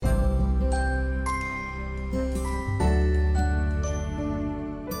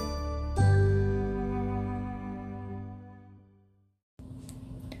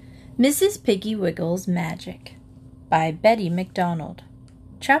Mrs. Piggy Wiggle's Magic by Betty MacDonald.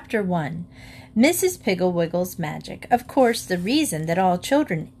 Chapter 1. Mrs. Piggle Wiggle's Magic. Of course, the reason that all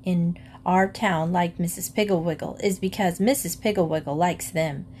children in our town like Mrs. Piggle Wiggle is because Mrs. Piggle Wiggle likes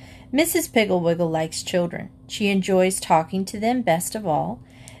them. Mrs. Piggle Wiggle likes children. She enjoys talking to them best of all.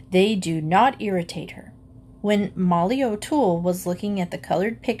 They do not irritate her. When Molly O'Toole was looking at the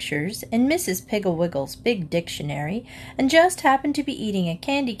colored pictures in Mrs. Piggle Wiggle's big dictionary and just happened to be eating a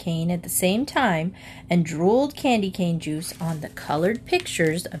candy cane at the same time and drooled candy cane juice on the colored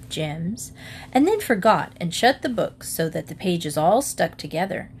pictures of gems and then forgot and shut the book so that the pages all stuck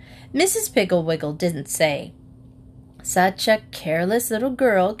together, Mrs. Piggle Wiggle didn't say, "Such a careless little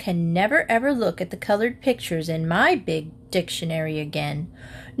girl can never ever look at the colored pictures in my big dictionary again,"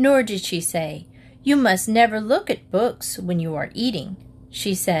 nor did she say, "You must never look at books when you are eating."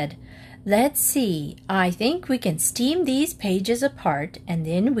 She said, "Let's see, I think we can steam these pages apart, and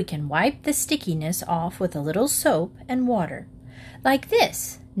then we can wipe the stickiness off with a little soap and water. Like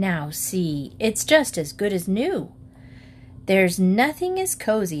this. Now see, it's just as good as new. There's nothing as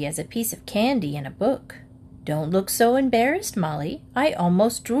cozy as a piece of candy in a book. Don't look so embarrassed, Molly. I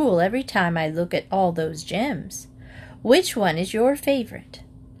almost drool every time I look at all those gems. Which one is your favorite?"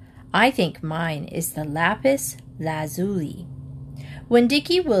 "I think mine is the lapis lazuli." When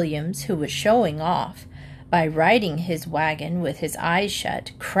Dickie Williams, who was showing off by riding his wagon with his eyes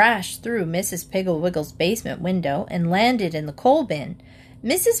shut, crashed through Mrs. Piggle Wiggle's basement window and landed in the coal bin,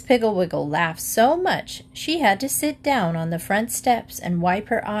 Mrs. Piggle Wiggle laughed so much she had to sit down on the front steps and wipe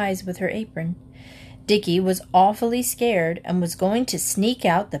her eyes with her apron. Dickie was awfully scared and was going to sneak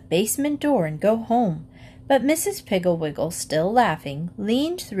out the basement door and go home. But Mrs. Piggle Wiggle, still laughing,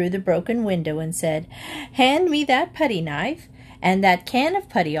 leaned through the broken window and said, "Hand me that putty knife and that can of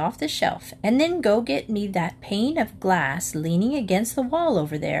putty off the shelf, and then go get me that pane of glass leaning against the wall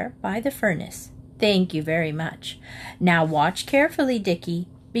over there by the furnace. Thank you very much. Now watch carefully, Dickie,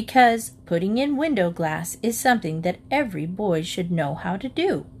 because putting in window glass is something that every boy should know how to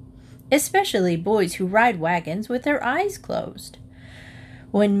do, especially boys who ride wagons with their eyes closed."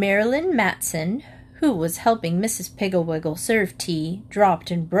 When Marilyn Matson, who was helping Mrs. Piggle Wiggle serve tea,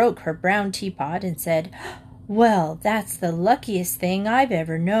 dropped and broke her brown teapot and said, "Well, that's the luckiest thing I've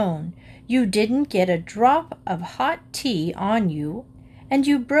ever known. You didn't get a drop of hot tea on you, and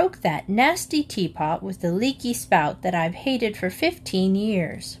you broke that nasty teapot with the leaky spout that I've hated for 15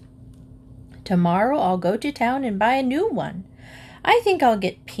 years. Tomorrow I'll go to town and buy a new one. I think I'll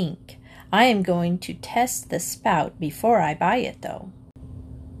get pink. I am going to test the spout before I buy it, though."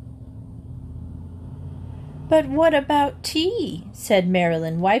 "But what about tea?" said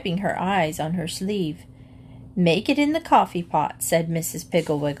Marilyn, wiping her eyes on her sleeve. "Make it in the coffee pot," said Mrs.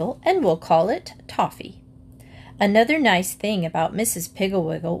 Piggle Wiggle, "and we'll call it toffee." Another nice thing about Mrs. Piggle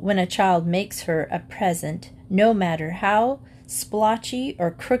Wiggle, when a child makes her a present, no matter how splotchy or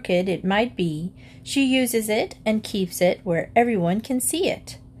crooked it might be, she uses it and keeps it where everyone can see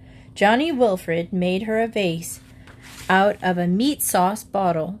it. Johnny Wilfred made her a vase out of a meat sauce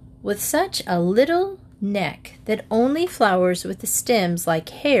bottle with such a little neck that only flowers with the stems like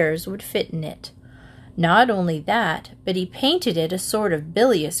hairs would fit in it. Not only that, but he painted it a sort of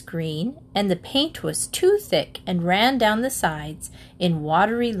bilious green, and the paint was too thick and ran down the sides in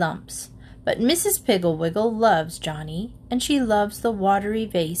watery lumps. But Mrs. Piggle Wiggle loves Johnny, and she loves the watery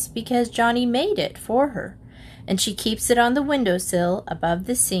vase because Johnny made it for her, and she keeps it on the windowsill above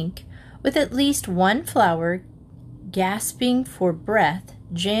the sink with at least one flower gasping for breath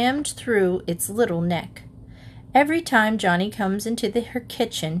jammed through its little neck. Every time Johnny comes into her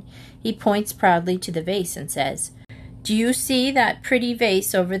kitchen, he points proudly to the vase and says, "Do you see that pretty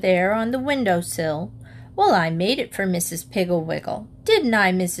vase over there on the windowsill? Well, I made it for Mrs. Piggle Wiggle. Didn't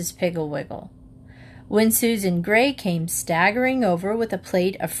I, Mrs. Piggle Wiggle?" When Susan Gray came staggering over with a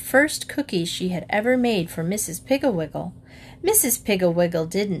plate of first cookies she had ever made for Mrs. Piggle Wiggle, Mrs. Piggle Wiggle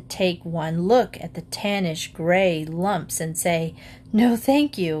didn't take one look at the tannish gray lumps and say, "No,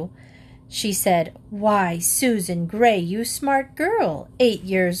 thank you." She said, "Why, Susan Gray, you smart girl, 8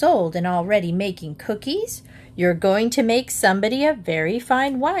 years old and already making cookies? You're going to make somebody a very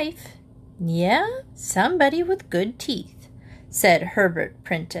fine wife." "Yeah, somebody with good teeth," said Herbert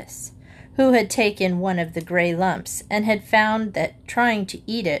Prentice, who had taken one of the gray lumps and had found that trying to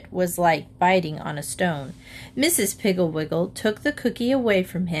eat it was like biting on a stone. Mrs. Piggle Wiggle took the cookie away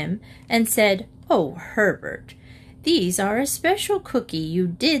from him and said, "Oh, Herbert, these are a special cookie. You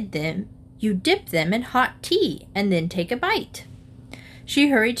dip them in hot tea and then take a bite." She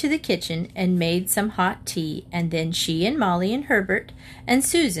hurried to the kitchen and made some hot tea, and then she and Molly and Herbert and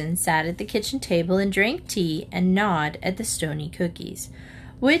Susan sat at the kitchen table and drank tea and gnawed at the stony cookies.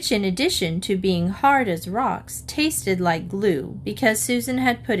 which, in addition to being hard as rocks, tasted like glue because Susan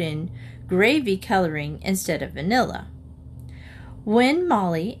had put in gravy coloring instead of vanilla. When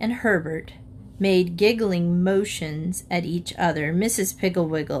Molly and Herbert made giggling motions at each other, Mrs. Piggle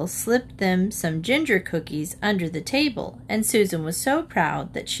Wiggle slipped them some ginger cookies under the table, and Susan was so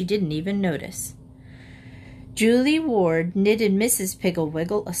proud that she didn't even notice. Julie Ward knitted Mrs. Piggle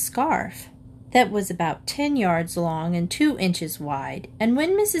Wiggle a scarf that was about 10 yards long and 2 inches wide, and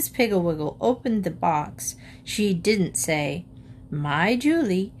when Mrs. Piggle Wiggle opened the box, she didn't say, "My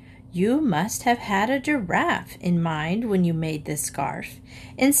Julie, you must have had a giraffe in mind when you made this scarf."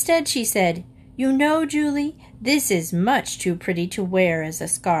 Instead, she said, "You know, Julie, this is much too pretty to wear as a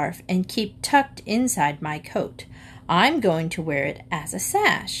scarf and keep tucked inside my coat. I'm going to wear it as a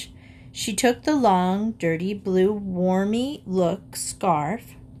sash." She took the long, dirty blue, warmy-look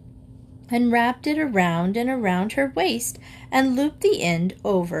scarf and wrapped it around and around her waist and looped the end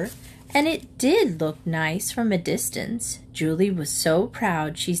over, and it did look nice from a distance. Julie was so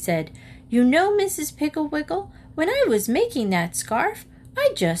proud, she said, "You know, Mrs. Piggle Wiggle, when I was making that scarf,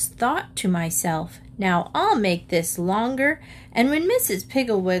 I just thought to myself, now I'll make this longer, and when Mrs.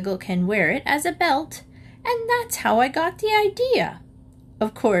 Piggle Wiggle can wear it as a belt, and that's how I got the idea."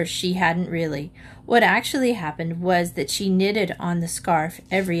 Of course, she hadn't really. What actually happened was that she knitted on the scarf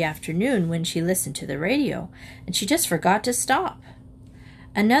every afternoon when she listened to the radio, and she just forgot to stop.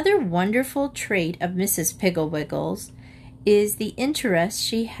 Another wonderful trait of Mrs. Piggle Wiggle's is the interest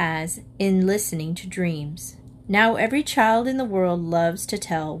she has in listening to dreams. Now every child in the world loves to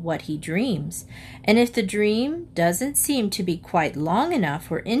tell what he dreams, and if the dream doesn't seem to be quite long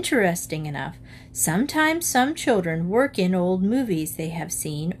enough or interesting enough, sometimes some children work in old movies they have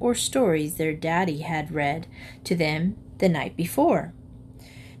seen or stories their daddy had read to them the night before.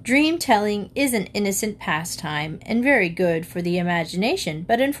 Dream telling is an innocent pastime and very good for the imagination,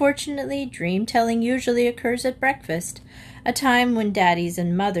 but unfortunately dream telling usually occurs at breakfast, a time when daddies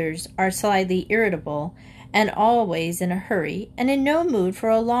and mothers are slightly irritable and always in a hurry and in no mood for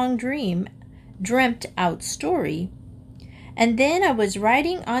a long dreamt out story. "And then I was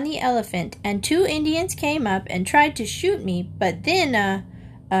riding on the elephant, and 2 Indians came up and tried to shoot me, but then,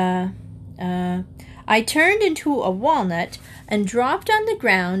 I turned into a walnut and dropped on the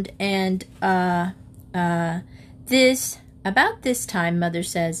ground, and, about this time, Mother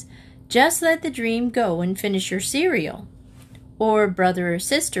says, 'Just let the dream go and finish your cereal.' Or brother or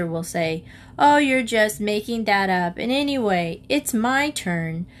sister will say, 'Oh, you're just making that up, and anyway, it's my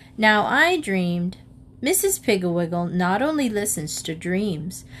turn. Now I dreamed.' Mrs. Piggle Wiggle not only listens to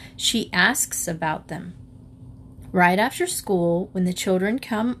dreams, she asks about them. Right after school, when the children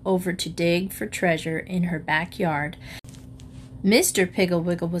come over to dig for treasure in her backyard, Mr. Piggle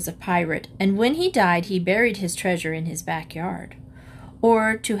Wiggle was a pirate, and when he died, he buried his treasure in his backyard.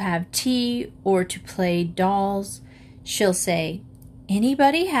 Or to have tea or to play dolls, she'll say,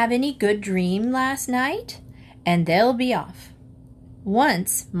 'Anybody have any good dream last night?' And they'll be off.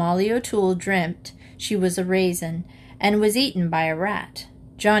 Once Molly O'Toole dreamt she was a raisin and was eaten by a rat.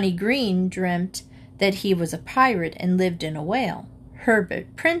 Johnny Green dreamt that he was a pirate and lived in a whale.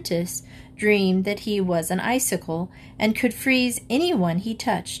 Herbert Prentice dreamed that he was an icicle and could freeze anyone he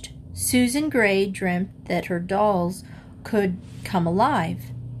touched. Susan Gray dreamt that her dolls could come alive.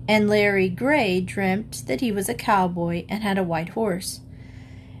 And Larry Gray dreamt that he was a cowboy and had a white horse.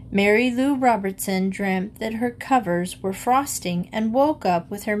 Mary Lou Robertson dreamt that her covers were frosting and woke up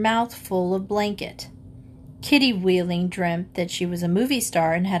with her mouth full of blanket. Kitty Wheeling dreamt that she was a movie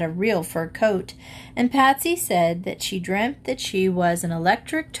star and had a real fur coat, and Patsy said that she dreamt that she was an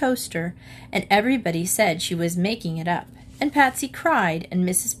electric toaster, and everybody said she was making it up. And Patsy cried, and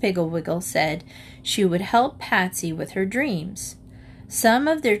Mrs. Piggle Wiggle said she would help Patsy with her dreams. Some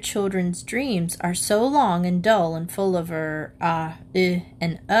of their children's dreams are so long and dull and full of and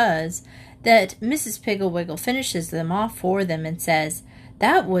uhs that Mrs. Piggle Wiggle finishes them off for them and says,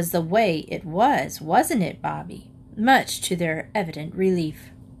 "That was the way it was, wasn't it, Bobby?" much to their evident relief.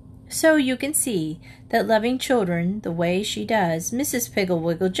 So you can see that loving children the way she does, Mrs. Piggle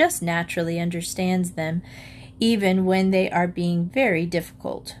Wiggle just naturally understands them, even when they are being very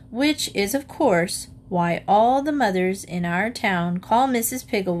difficult, which is, of course, why all the mothers in our town call Mrs.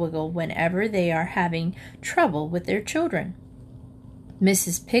 Piggle Wiggle whenever they are having trouble with their children.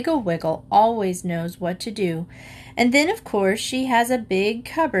 Mrs. Piggle Wiggle always knows what to do, and then, of course, she has a big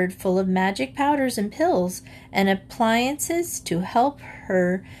cupboard full of magic powders and pills and appliances to help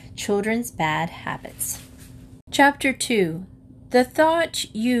her children's bad habits. Chapter 2. The Thought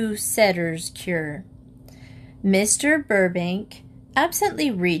You Setters Cure. Mr. Burbank absently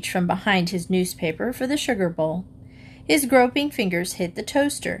reached from behind his newspaper for the sugar bowl. His groping fingers hit the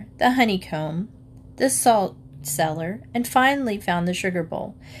toaster, the honeycomb, the salt cellar, and finally found the sugar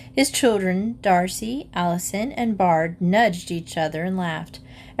bowl. His children, Darcy, Allison, and Bard, nudged each other and laughed.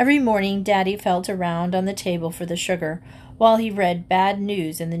 Every morning Daddy felt around on the table for the sugar, while he read bad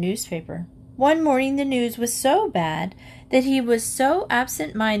news in the newspaper. One morning the news was so bad that he was so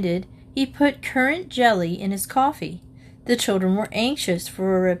absent-minded he put currant jelly in his coffee. The children were anxious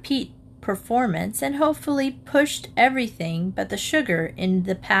for a repeat performance and hopefully pushed everything but the sugar in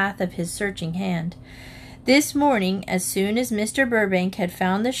the path of his searching hand. This morning, as soon as Mr. Burbank had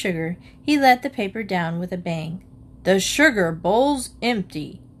found the sugar, he let the paper down with a bang. "The sugar bowl's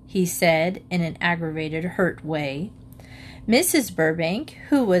empty," he said in an aggravated, hurt way. Mrs. Burbank,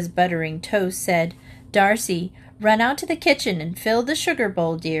 who was buttering toast, said, "Darcy, run out to the kitchen and fill the sugar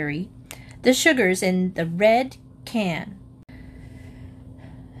bowl, dearie. The sugar's in the red can."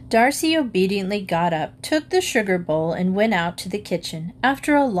 Darcy obediently got up, took the sugar bowl, and went out to the kitchen.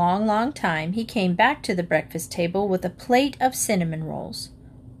 After a long, long time, he came back to the breakfast table with a plate of cinnamon rolls.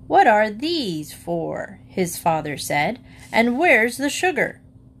 "What are these for?" his father said. "And where's the sugar?"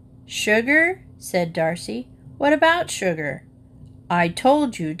 "Sugar?" said Darcy. "What about sugar?" "I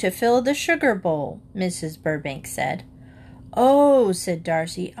told you to fill the sugar bowl," Mrs. Burbank said. "Oh," said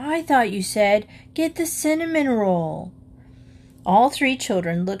Darcy, "I thought you said, get the cinnamon roll." All three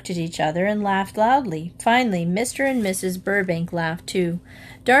children looked at each other and laughed loudly. Finally, Mr. and Mrs. Burbank laughed too.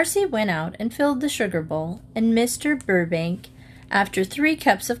 Darcy went out and filled the sugar bowl, and Mr. Burbank, after 3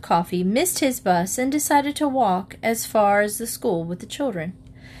 cups of coffee, missed his bus and decided to walk as far as the school with the children.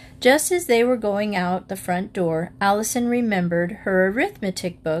 Just as they were going out the front door, Allison remembered her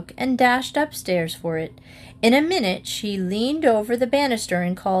arithmetic book and dashed upstairs for it. In a minute she leaned over the banister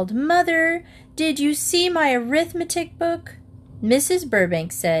and called, "Mother, did you see my arithmetic book?" Mrs.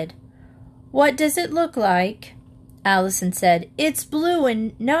 Burbank said, "What does it look like?" Allison said, "It's blue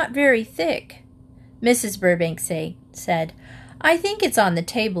and not very thick." Mrs. Burbank said, "I think it's on the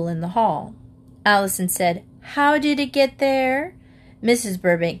table in the hall." Allison said, "How did it get there?" Mrs.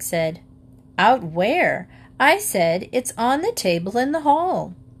 Burbank said, "Out where? I said it's on the table in the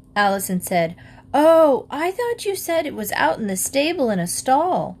hall." Allison said, "Oh, I thought you said it was out in the stable in a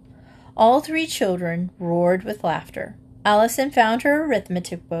stall." All three children roared with laughter. Allison found her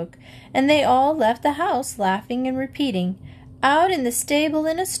arithmetic book, and they all left the house laughing and repeating, "Out in the stable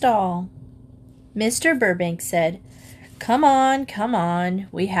in a stall." Mr. Burbank said, come on,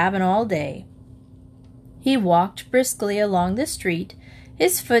 we haven't all day." He walked briskly along the street,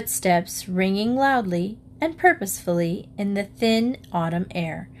 his footsteps ringing loudly and purposefully in the thin autumn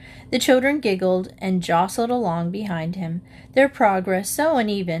air. The children giggled and jostled along behind him, their progress so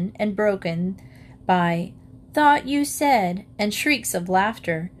uneven and broken by "thought you said" and shrieks of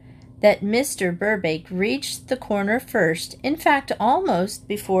laughter, that Mr. Burbank reached the corner first, in fact almost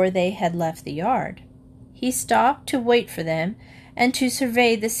before they had left the yard. He stopped to wait for them and to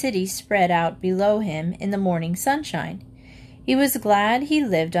survey the city spread out below him in the morning sunshine. He was glad he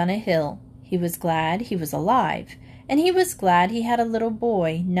lived on a hill. He was glad he was alive, and he was glad he had a little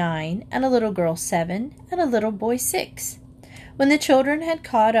boy 9, and a little girl 7, and a little boy 6. When the children had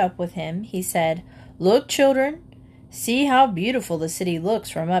caught up with him, he said, "Look, children, see how beautiful the city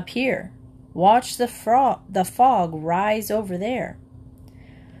looks from up here. Watch the fog rise over there."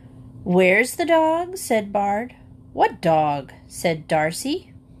 "Where's the dog?" said Bard. "What dog?" said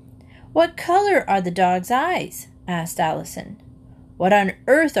Darcy. "What color are the dog's eyes?" asked Allison. "What on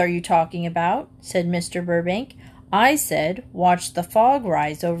earth are you talking about?" said Mr. Burbank. "I said, watch the fog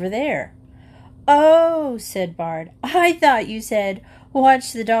rise over there." "Oh," said Bard, "I thought you said,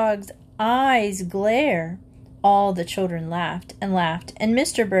 watch the dog's eyes glare." All the children laughed, and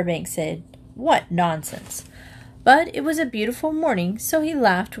Mr. Burbank said, "What nonsense!" But it was a beautiful morning, so he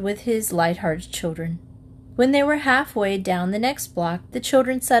laughed with his light-hearted children. When they were halfway down the next block, the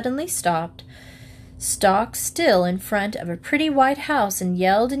children suddenly stopped still in front of a pretty white house, and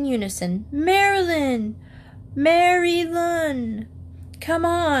yelled in unison, "Marilyn! Marilyn! Come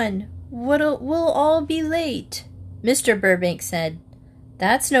on! We'll all be late." Mr. Burbank said,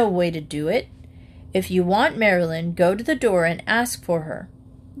 "That's no way to do it. If you want Marilyn, go to the door and ask for her."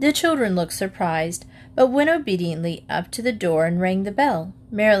 The children looked surprised, but went obediently up to the door and rang the bell.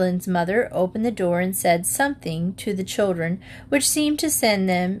 Marilyn's mother opened the door and said something to the children which seemed to send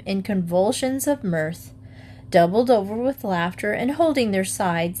them in convulsions of mirth. Doubled over with laughter and holding their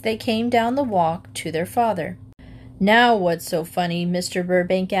sides, they came down the walk to their father. "Now what's so funny?" Mr.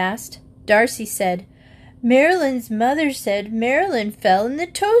 Burbank asked. Darcy said, "Marilyn's mother said Marilyn fell in the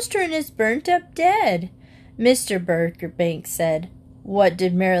toaster and is burnt up dead." Mr. Burbank said, What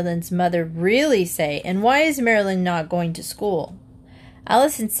did Marilyn's mother really say, and why is Marilyn not going to school?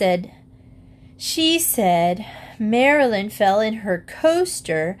 Allison said, she said Marilyn fell in her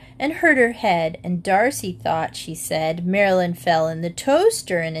coaster and hurt her head, and Darcy thought she said Marilyn fell in the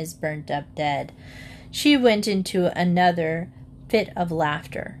toaster and is burnt up dead. She went into another fit of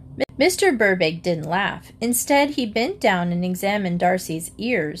laughter. Mr. Burbank didn't laugh. Instead, he bent down and examined Darcy's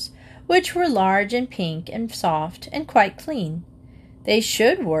ears, which were large and pink and soft and quite clean. They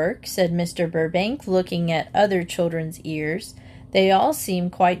should work, said Mr. Burbank, looking at other children's ears. They all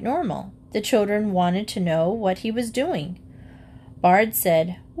seemed quite normal. The children wanted to know what he was doing. Bard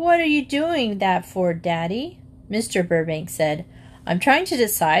said, "What are you doing that for, Daddy?" Mr. Burbank said, "I'm trying to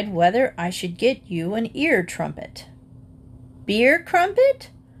decide whether I should get you an ear trumpet." "Beer crumpet?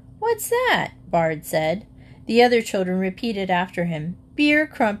 What's that?" Bard said. The other children repeated after him, "Beer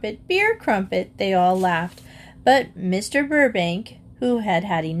crumpet, beer crumpet." They all laughed, but Mr. Burbank, who had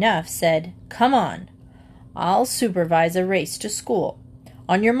had enough, said, "Come on. I'll supervise a race to school.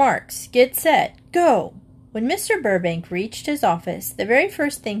 On your marks, get set, go." When Mr. Burbank reached his office, the very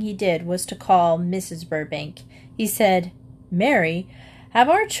first thing he did was to call Mrs. Burbank. He said, "Mary, have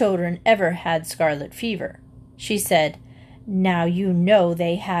our children ever had scarlet fever?" She said, "Now you know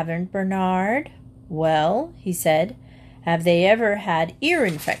they haven't, Bernard." "Well," he said, "have they ever had ear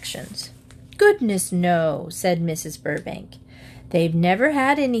infections?" "Goodness, no," said Mrs. Burbank. "They've never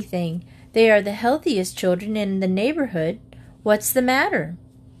had anything. They are the healthiest children in the neighborhood. What's the matter?"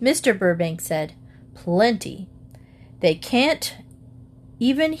 Mr. Burbank said, "Plenty. They can't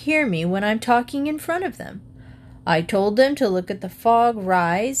even hear me when I'm talking in front of them. I told them to look at the fog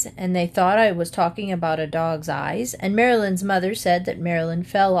rise, and they thought I was talking about a dog's eyes, and Marilyn's mother said that Marilyn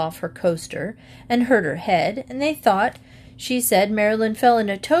fell off her coaster and hurt her head, and they thought she said Marilyn fell in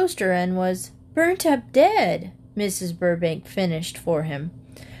a toaster and was burnt up dead." Mrs. Burbank finished for him.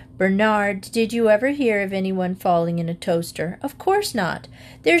 "Bernard, did you ever hear of anyone falling in a toaster? Of course not.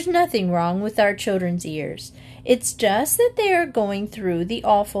 There's nothing wrong with our children's ears. It's just that they are going through the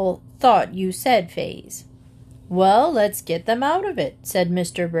awful thought-you-said phase." "Well, let's get them out of it," said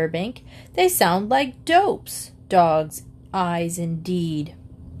Mr. Burbank. "They sound like dopes. Dog's eyes, indeed."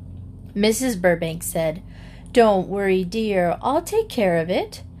 Mrs. Burbank said, "Don't worry, dear. I'll take care of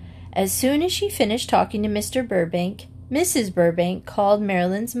it." As soon as she finished talking to Mr. Burbank, Mrs. Burbank called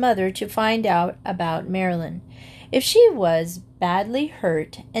Marilyn's mother to find out about Marilyn, if she was badly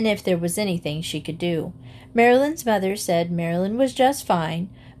hurt, and if there was anything she could do. Marilyn's mother said Marilyn was just fine,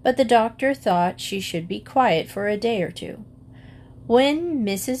 but the doctor thought she should be quiet for a day or two. When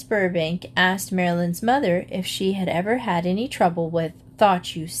Mrs. Burbank asked Marilyn's mother if she had ever had any trouble with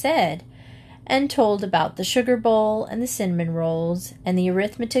 "thought you said," and told about the sugar bowl and the cinnamon rolls and the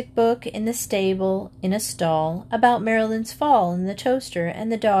arithmetic book in the stable in a stall, about Marilyn's fall in the toaster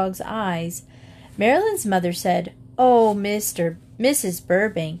and the dog's eyes, Marilyn's mother said, "Oh, Mrs.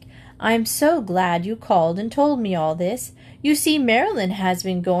 Burbank, I'm so glad you called and told me all this. You see, Marilyn has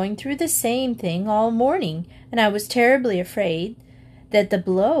been going through the same thing all morning, and I was terribly afraid that the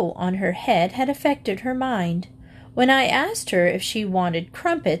blow on her head had affected her mind. When I asked her if she wanted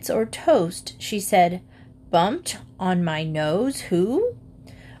crumpets or toast, she said, 'Bumped on my nose, who?'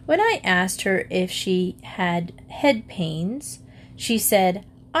 When I asked her if she had head pains, she said,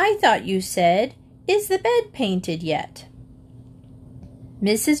 'I thought you said, is the bed painted yet?'"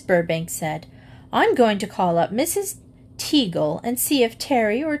 Mrs. Burbank said, "I'm going to call up Mrs. Teagle and see if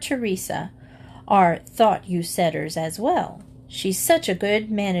Terry or Teresa are thought-you-saiders as well. She's such a good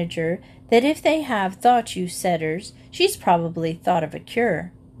manager that if they have thought-you-saiders, she's probably thought of a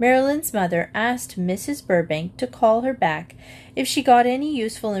cure." Marilyn's mother asked Mrs. Burbank to call her back if she got any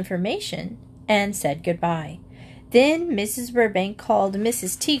useful information, and said goodbye. Then Mrs. Burbank called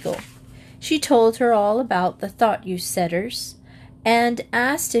Mrs. Teagle. She told her all about the thought-you-saiders, and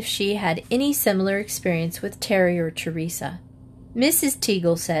asked if she had any similar experience with Terry or Teresa. Mrs.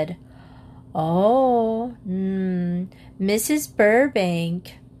 Teagle said, "Oh, Mrs.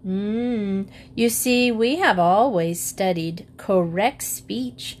 Burbank, you see, we have always studied correct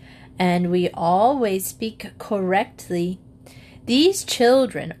speech, and we always speak correctly. These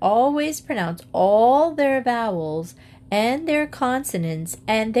children always pronounce all their vowels and their consonants,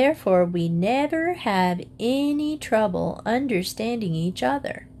 and therefore we never have any trouble understanding each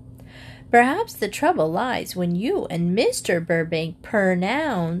other. Perhaps the trouble lies when you and Mr. Burbank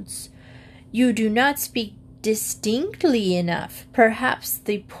pronounce. You do not speak distinctly enough. Perhaps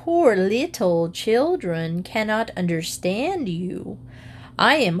the poor little children cannot understand you.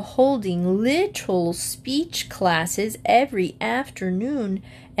 I am holding little speech classes every afternoon,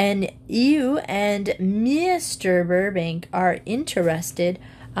 and you and Mr. Burbank are interested.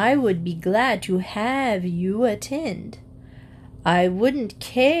 I would be glad to have you attend. I wouldn't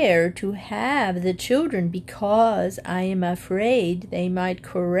care to have the children because I am afraid they might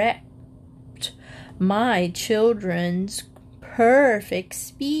correct my children's perfect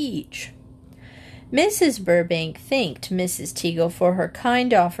speech. Mrs. Burbank thanked Mrs. Teagle for her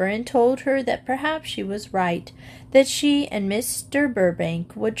kind offer and told her that perhaps she was right, that she and Mr.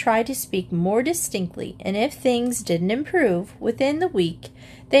 Burbank would try to speak more distinctly, and if things didn't improve within the week,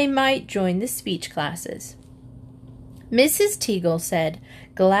 they might join the speech classes. Mrs. Teagle said,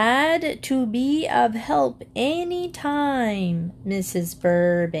 "Glad to be of help any time, Mrs.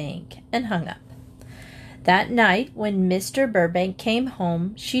 Burbank," and hung up. That night, when Mr. Burbank came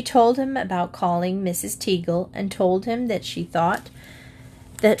home, she told him about calling Mrs. Teagle and told him that she thought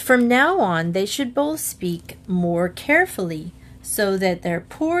that from now on they should both speak more carefully so that their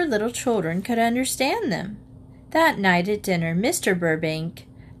poor little children could understand them. That night at dinner, Mr. Burbank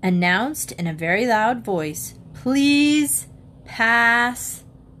announced in a very loud voice, "Please pass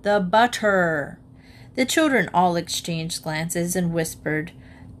the butter." The children all exchanged glances and whispered,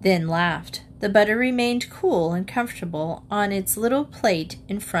 then laughed. The butter remained cool and comfortable on its little plate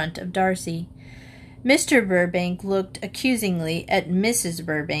in front of Darcy. Mr. Burbank looked accusingly at Mrs.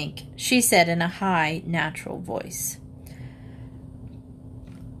 Burbank. She said in a high, natural voice,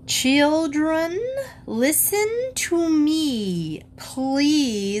 "Children, listen to me.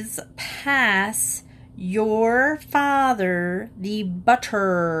 Please pass your father the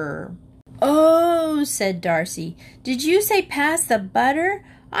butter." "Oh," said Darcy, "did you say pass the butter?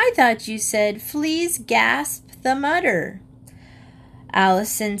 I thought you said, 'Please gasp the mutter.'"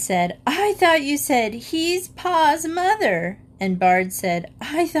 Allison said, "I thought you said, 'He's Pa's mother.'" And Bard said,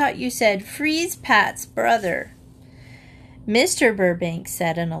 "I thought you said, 'Freeze Pat's brother.'" Mr. Burbank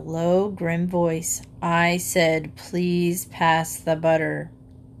said in a low, grim voice, "I said, 'Please pass the butter.'"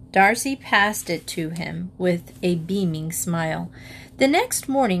 Darcy passed it to him with a beaming smile. The next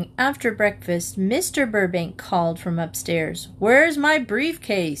morning after breakfast, Mr. Burbank called from upstairs, "Where's my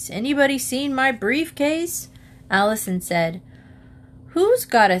briefcase? Anybody seen my briefcase?" Allison said, "Who's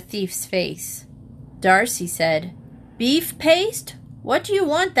got a thief's face?" Darcy said, "Beef paste? What do you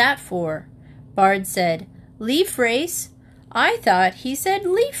want that for?" Bard said, "Leaf race." I thought he said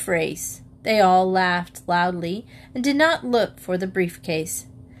leaf race. They all laughed loudly and did not look for the briefcase.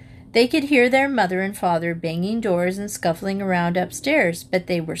 They could hear their mother and father banging doors and scuffling around upstairs, but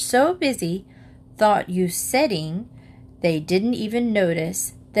they were so busy thought-you-setting they didn't even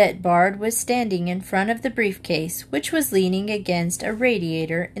notice that Bard was standing in front of the briefcase, which was leaning against a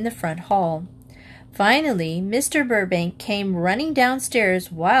radiator in the front hall. Finally, Mr. Burbank came running downstairs,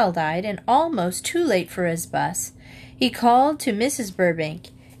 wild-eyed and almost too late for his bus. He called to Mrs. Burbank,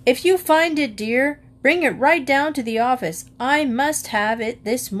 "If you find it, dear, bring it right down to the office. I must have it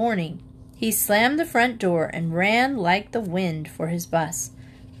this morning." He slammed the front door and ran like the wind for his bus.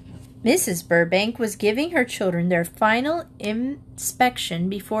 Mrs. Burbank was giving her children their final inspection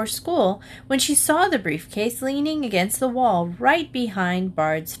before school when she saw the briefcase leaning against the wall right behind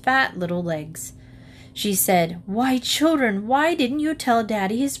Bard's fat little legs. She said, "Why, children, why didn't you tell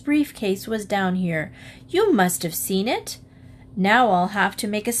Daddy his briefcase was down here? You must have seen it. Now I'll have to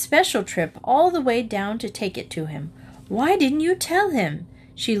make a special trip all the way down to take it to him. Why didn't you tell him?"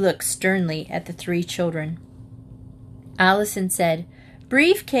 She looked sternly at the three children. Allison said,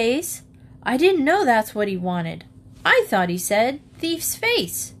 "Briefcase? I didn't know that's what he wanted. I thought he said thief's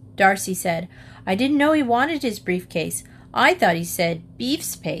face." Darcy said, "I didn't know he wanted his briefcase. I thought he said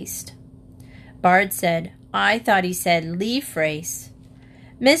beef's paste." Bard said, "I thought he said leaf race."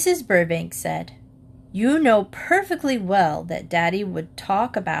 Mrs. Burbank said, "You know perfectly well that Daddy would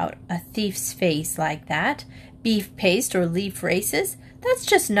talk about a thief's face like that, beef paste or leaf races. That's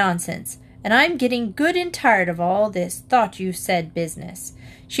just nonsense, and I'm getting good and tired of all this thought-you-said business."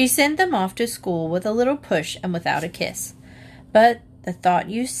 She sent them off to school with a little push and without a kiss. But the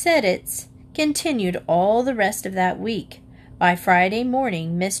thought-you-said-its continued all the rest of that week. By Friday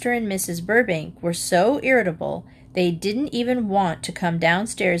morning, Mr. and Mrs. Burbank were so irritable they didn't even want to come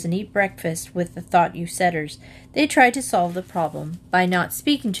downstairs and eat breakfast with the thought-you-saiders. They tried to solve the problem by not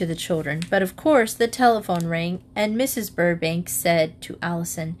speaking to the children, but of course the telephone rang, and Mrs. Burbank said to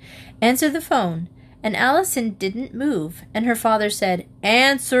Allison, "Answer the phone." And Allison didn't move, and her father said,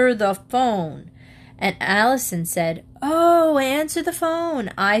 "Answer the phone." And Allison said, "Oh, answer the phone.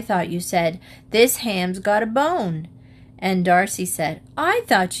 I thought you said, 'This ham's got a bone.'" And Darcy said, "I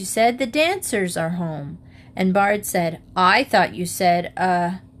thought you said the dancers are home." And Bard said, "I thought you said,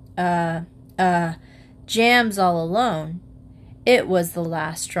 jams all alone." It was the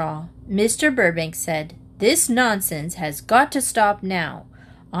last straw. Mr. Burbank said, "This nonsense has got to stop now.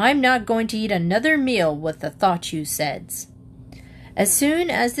 I'm not going to eat another meal with the thought you saids." As soon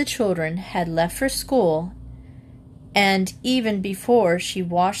as the children had left for school, and even before she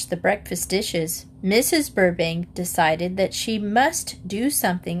washed the breakfast dishes, Mrs. Burbank decided that she must do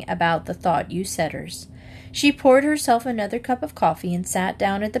something about the thought you setters. She poured herself another cup of coffee and sat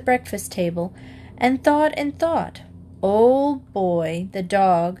down at the breakfast table and thought and thought. Old Boy, the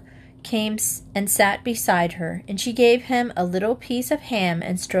dog, came and sat beside her, and she gave him a little piece of ham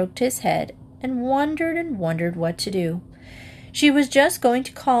and stroked his head and wondered what to do. She was just going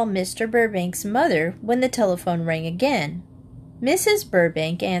to call Mr. Burbank's mother when the telephone rang again. Mrs.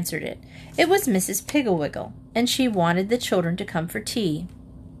 Burbank answered it. It was Mrs. Piggle Wiggle, and she wanted the children to come for tea.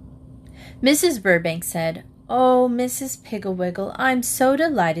 Mrs. Burbank said, "Oh, Mrs. Piggle Wiggle, I'm so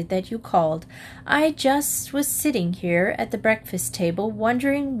delighted that you called. I just was sitting here at the breakfast table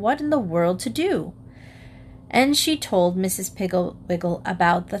wondering what in the world to do." And she told Mrs. Piggle Wiggle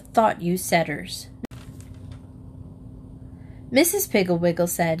about the thought you setters. Mrs. Piggle Wiggle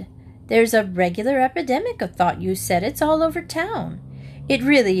said, "There's a regular epidemic of thought you said it's all over town. It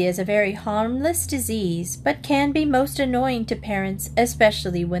really is a very harmless disease, but can be most annoying to parents,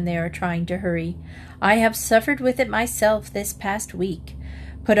 especially when they are trying to hurry. I have suffered with it myself this past week.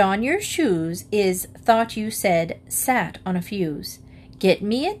 Put on your shoes is thought you said sat on a fuse. Get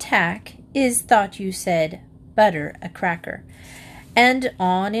me a tack is thought you said butter a cracker." And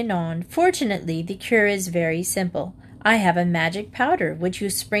on and on. Fortunately, the cure is very simple. I have a magic powder which you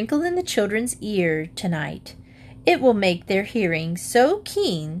sprinkle in the children's ear tonight. It will make their hearing so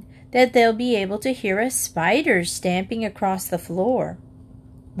keen that they'll be able to hear a spider stamping across the floor,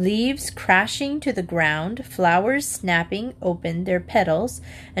 leaves crashing to the ground, flowers snapping open their petals,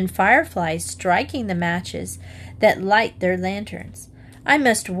 and fireflies striking the matches that light their lanterns. I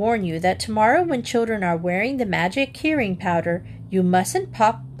must warn you that tomorrow when children are wearing the magic hearing powder, you mustn't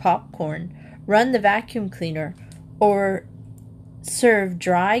pop popcorn, run the vacuum cleaner, or serve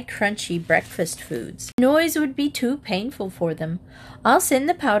dry, crunchy breakfast foods. Noise would be too painful for them. I'll send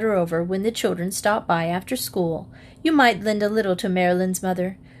the powder over when the children stop by after school. You might lend a little to Marilyn's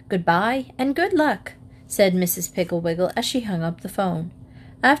mother. Goodbye and good luck, said Mrs. Piggle Wiggle as she hung up the phone.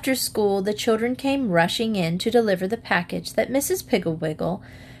 After school, the children came rushing in to deliver the package that Mrs. Piggle Wiggle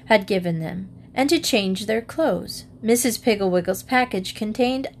had given them, and to change their clothes. Mrs. Piggle Wiggle's package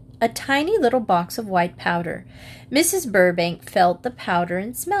contained a tiny little box of white powder. Mrs. Burbank felt the powder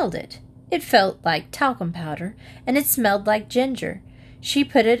and smelled it. It felt like talcum powder, and it smelled like ginger. She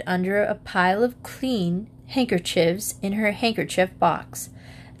put it under a pile of clean handkerchiefs in her handkerchief box.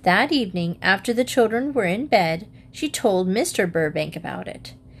 That evening, after the children were in bed, she told Mr. Burbank about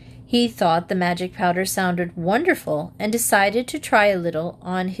it. He thought the magic powder sounded wonderful and decided to try a little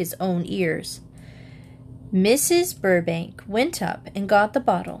on his own ears. Mrs. Burbank went up and got the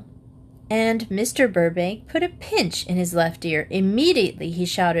bottle, and Mr. Burbank put a pinch in his left ear. Immediately he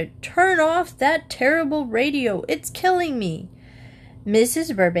shouted, "Turn off that terrible radio! It's killing me!"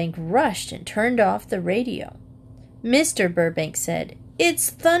 Mrs. Burbank rushed and turned off the radio. Mr. Burbank said, "It's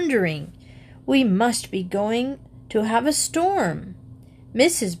thundering! We must be going to have a storm."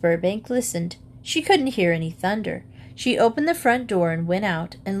 Mrs. Burbank listened. She couldn't hear any thunder. She opened the front door and went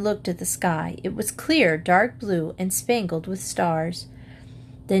out and looked at the sky. It was clear, dark blue, and spangled with stars.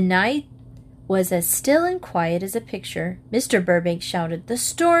 The night was as still and quiet as a picture. Mr. Burbank shouted, "The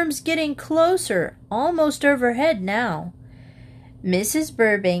storm's getting closer, almost overhead now." Mrs.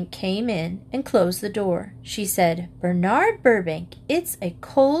 Burbank came in and closed the door. She said, "Bernard Burbank, it's a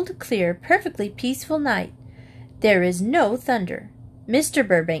cold, clear, perfectly peaceful night. There is no thunder." Mr.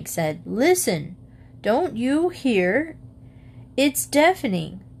 Burbank said, "Listen, don't you hear? It's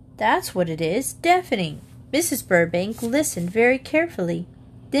deafening. That's what it is, deafening." Mrs. Burbank listened very carefully.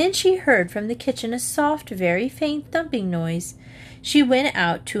 Then she heard from the kitchen a soft, very faint thumping noise. She went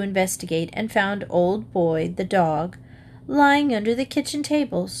out to investigate and found Old Boy, the dog, lying under the kitchen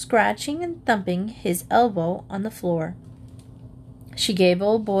table, scratching and thumping his elbow on the floor. She gave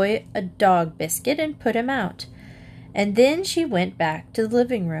Old Boy a dog biscuit and put him out. And then she went back to the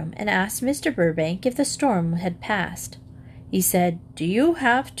living room and asked Mr. Burbank if the storm had passed. He said, "Do you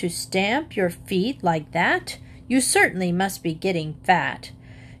have to stamp your feet like that? You certainly must be getting fat.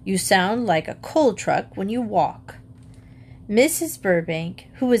 You sound like a coal truck when you walk." Mrs. Burbank,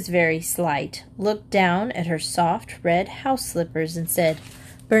 who was very slight, looked down at her soft red house slippers and said,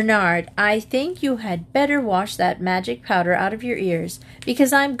 Bernard, I think you had better wash that magic powder out of your ears,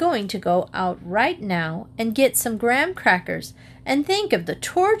 because I'm going to go out right now and get some graham crackers, and think of the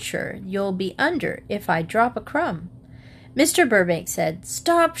torture you'll be under if I drop a crumb. Mr. Burbank said,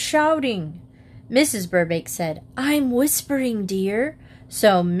 Stop shouting. Mrs. Burbank said, I'm whispering, dear.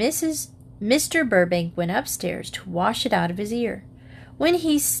 So Mr. Burbank went upstairs to wash it out of his ear. When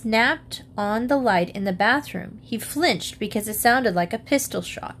he snapped on the light in the bathroom, he flinched because it sounded like a pistol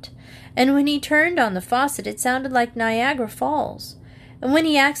shot. And when he turned on the faucet, it sounded like Niagara Falls. And when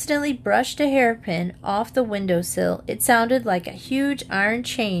he accidentally brushed a hairpin off the windowsill, it sounded like a huge iron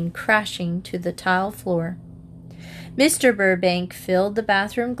chain crashing to the tile floor. Mr. Burbank filled the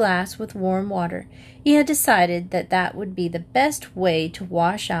bathroom glass with warm water. He had decided that that would be the best way to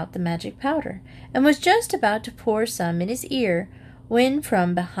wash out the magic powder, and was just about to pour some in his ear, when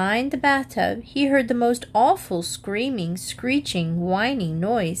from behind the bathtub he heard the most awful screaming, screeching, whining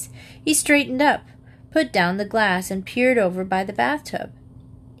noise. He straightened up, put down the glass, and peered over by the bathtub.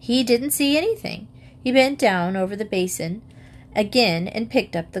 He didn't see anything. He bent down over the basin again and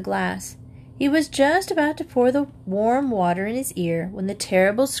picked up the glass. He was just about to pour the warm water in his ear when the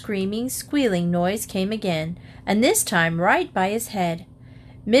terrible screaming, squealing noise came again, and this time right by his head.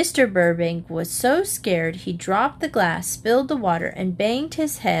 Mr. Burbank was so scared he dropped the glass, spilled the water, and banged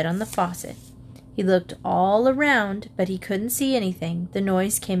his head on the faucet. He looked all around, but he couldn't see anything. The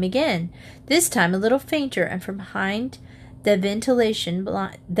noise came again, this time a little fainter, and from behind the Venetian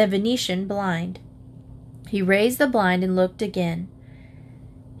blind. He raised the blind and looked again.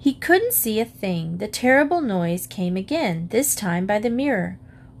 He couldn't see a thing. The terrible noise came again, this time by the mirror.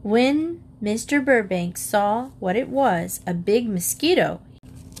 When Mr. Burbank saw what it was, a big mosquito,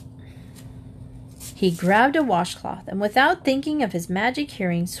 he grabbed a washcloth and, without thinking of his magic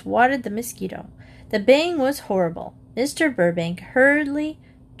hearing, swatted the mosquito. The bang was horrible. Mr. Burbank hurriedly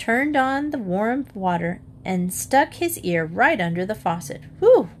turned on the warm water and stuck his ear right under the faucet.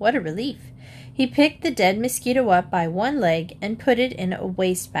 Whew, what a relief! He picked the dead mosquito up by one leg and put it in a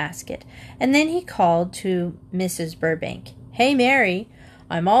wastebasket, and then he called to Mrs. Burbank. Hey, Mary,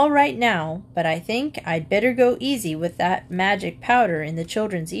 I'm all right now, but I think I'd better go easy with that magic powder in the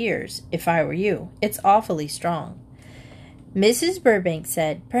children's ears, if I were you. It's awfully strong. Mrs. Burbank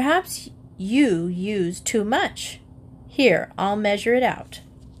said, Perhaps you used too much. Here, I'll measure it out.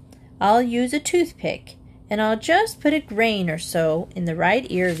 I'll use a toothpick, and I'll just put a grain or so in the right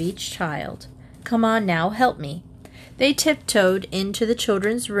ear of each child. Come on now, help me. They tiptoed into the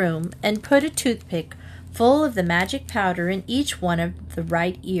children's room and put a toothpick full of the magic powder in each one's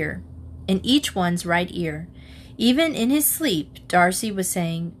right ear. Even in his sleep, Darcy was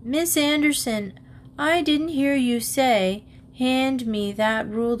saying, Miss Anderson, I didn't hear you say, hand me that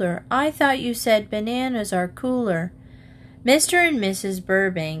ruler. I thought you said bananas are cooler. Mr. and Mrs.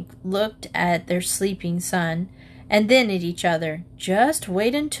 Burbank looked at their sleeping son, and then at each other. Just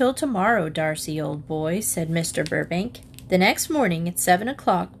wait until tomorrow, Darcy, old boy, said Mr. Burbank. The next morning at 7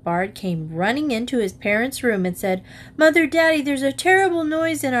 o'clock, Bard came running into his parents' room and said, Mother, Daddy, there's a terrible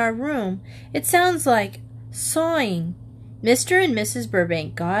noise in our room. It sounds like sawing. Mr. and Mrs.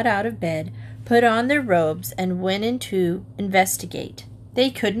 Burbank got out of bed, put on their robes, and went in to investigate. They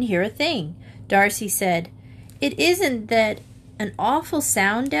couldn't hear a thing. Darcy said, It isn't that an awful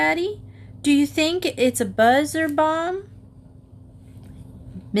sound, Daddy? Do you think it's a buzzer bomb?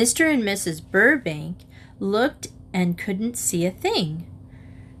 Mr. and Mrs. Burbank looked and couldn't see a thing.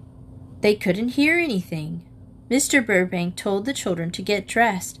 They couldn't hear anything. Mr. Burbank told the children to get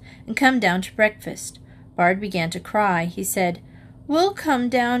dressed and come down to breakfast. Bard began to cry. He said, We'll come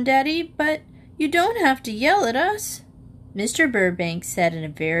down, Daddy, but you don't have to yell at us. Mr. Burbank said in a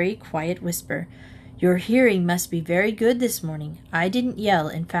very quiet whisper, Your hearing must be very good this morning. I didn't yell.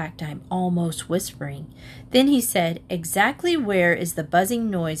 In fact, I'm almost whispering. Then he said, Exactly where is the buzzing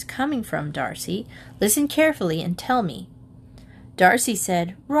noise coming from, Darcy? Listen carefully and tell me. Darcy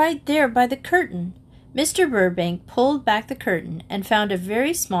said, Right there by the curtain. Mr. Burbank pulled back the curtain and found a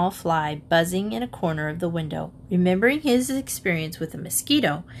very small fly buzzing in a corner of the window. Remembering his experience with a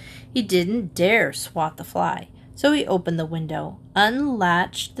mosquito, he didn't dare swat the fly. So he opened the window,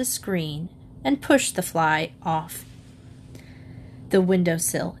 unlatched the screen, and pushed the fly off the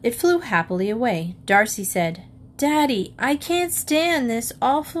windowsill. It flew happily away. Darcy said, Daddy, I can't stand this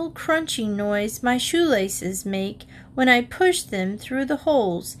awful crunching noise my shoelaces make when I push them through the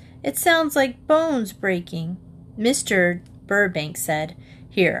holes. It sounds like bones breaking. Mr. Burbank said,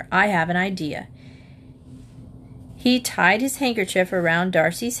 Here, I have an idea. He tied his handkerchief around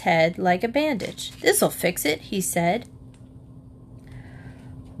Darcy's head like a bandage. This'll fix it, he said.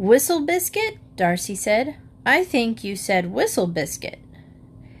 Whistle biscuit? Darcy said. I think you said whistle biscuit.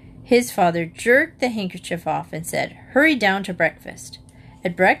 His father jerked the handkerchief off and said, "Hurry down to breakfast."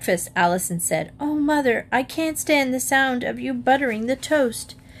 At breakfast, Allison said, "Oh, Mother, I can't stand the sound of you buttering the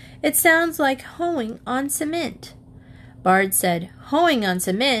toast. It sounds like hoeing on cement." Bard said, "Hoeing on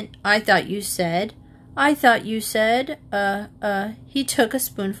cement? I thought you said, He took a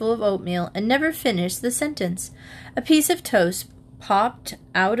spoonful of oatmeal and never finished the sentence. A piece of toast popped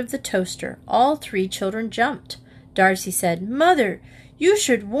out of the toaster. All three children jumped. Darcy said, "Mother, you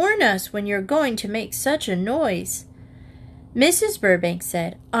should warn us when you're going to make such a noise." Mrs. Burbank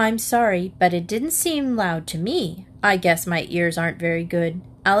said, "I'm sorry, but it didn't seem loud to me. I guess my ears aren't very good."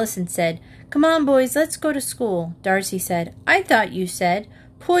 Allison said, "Come on, boys, let's go to school." Darcy said, I thought you said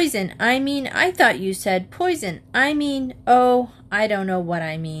poison. I thought you said poison. Oh, I don't know what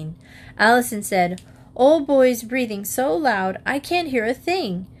I mean." Allison said, "Old boy's breathing so loud I can't hear a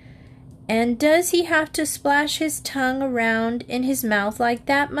thing. And does he have to splash his tongue around in his mouth like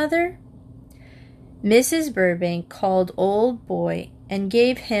that, Mother?" Mrs. Burbank called Old Boy and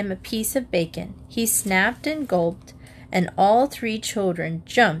gave him a piece of bacon. He snapped and gulped, and all three children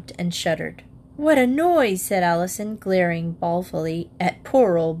jumped and shuddered. "What a noise!" said Allison, glaring balefully at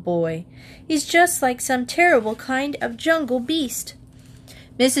poor Old Boy. "He's just like some terrible kind of jungle beast."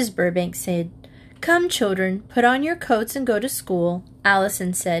 Mrs. Burbank said, "Come, children, put on your coats and go to school."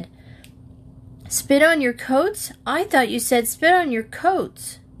 Allison said, "Spit on your coats? I thought you said spit on your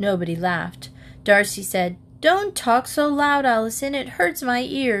coats." Nobody laughed. Darcy said, "Don't talk so loud, Allison. It hurts my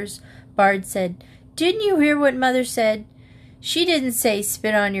ears." Bard said, "Didn't you hear what Mother said? She didn't say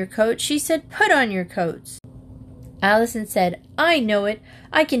spit on your coat. She said put on your coats." Allison said, "I know it.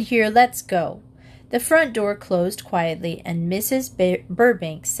 I can hear. Let's go." The front door closed quietly, and Mrs.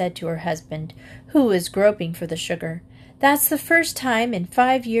 Burbank said to her husband, who was groping for the sugar, "That's the first time in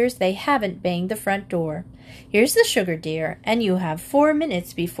 5 years they haven't banged the front door. Here's the sugar, dear, and you have 4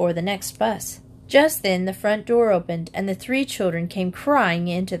 minutes before the next bus." Just then the front door opened, and the three children came crying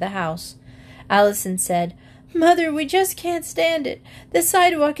into the house. Allison said, "Mother, we just can't stand it. The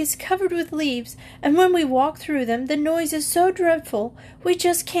sidewalk is covered with leaves, and when we walk through them, the noise is so dreadful. We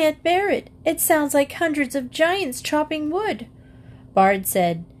just can't bear it. It sounds like hundreds of giants chopping wood." Bard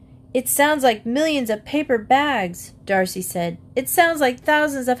said, "It sounds like millions of paper bags." Darcy said, "It sounds like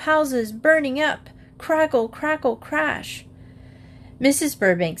thousands of houses burning up. Crackle, crackle, crash." Mrs.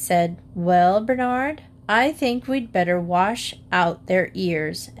 Burbank said, "Well, Bernard, I think we'd better wash out their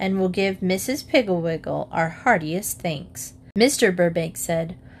ears, and we'll give Mrs. Piggle Wiggle our heartiest thanks." Mr. Burbank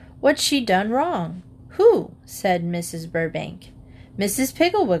said, "What's she done wrong?" "Who?" said Mrs. Burbank. "Mrs.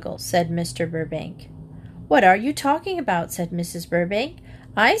 Piggle Wiggle," said Mr. Burbank. "What are you talking about?" said Mrs. Burbank.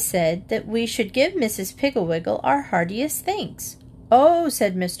 "I said that we should give Mrs. Piggle Wiggle our heartiest thanks." "Oh,"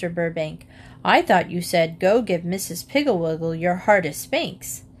 said Mr. Burbank, "I thought you said go give Mrs. Piggle Wiggle your hardest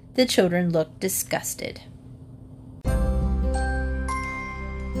spanks." The children looked disgusted.